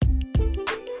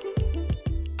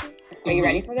Are you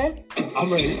ready for this?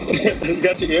 I'm ready. You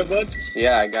got your earbuds?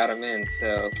 Yeah, I got them in,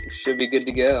 so should be good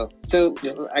to go. So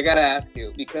I gotta ask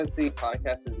you, because the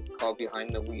podcast is called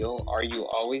Behind the Wheel, are you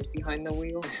always behind the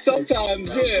wheel?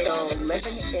 Sometimes, yeah. So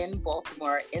living in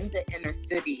Baltimore, in the inner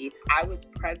city, I was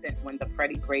present when the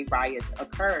Freddie Gray riots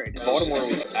occurred. Baltimore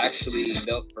was actually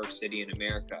the first city in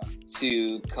America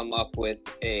to come up with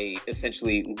a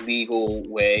essentially legal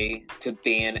way to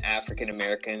ban African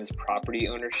Americans' property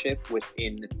ownership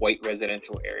within white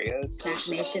residential areas. Snack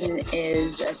Nation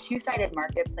is a two-sided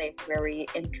marketplace where we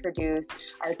introduce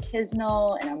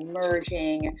artisanal and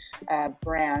emerging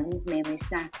brands, mainly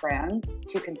snack brands,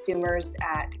 to consumers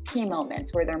at key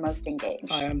moments where they're most engaged.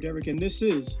 Hi, I'm Derek, and this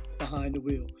is Behind the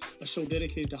Wheel, a show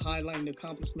dedicated to highlighting the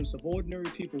accomplishments of ordinary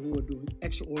people who are doing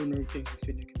extraordinary things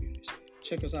within their communities.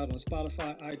 Check us out on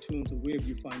Spotify, iTunes, or wherever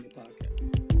you find your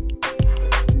podcast.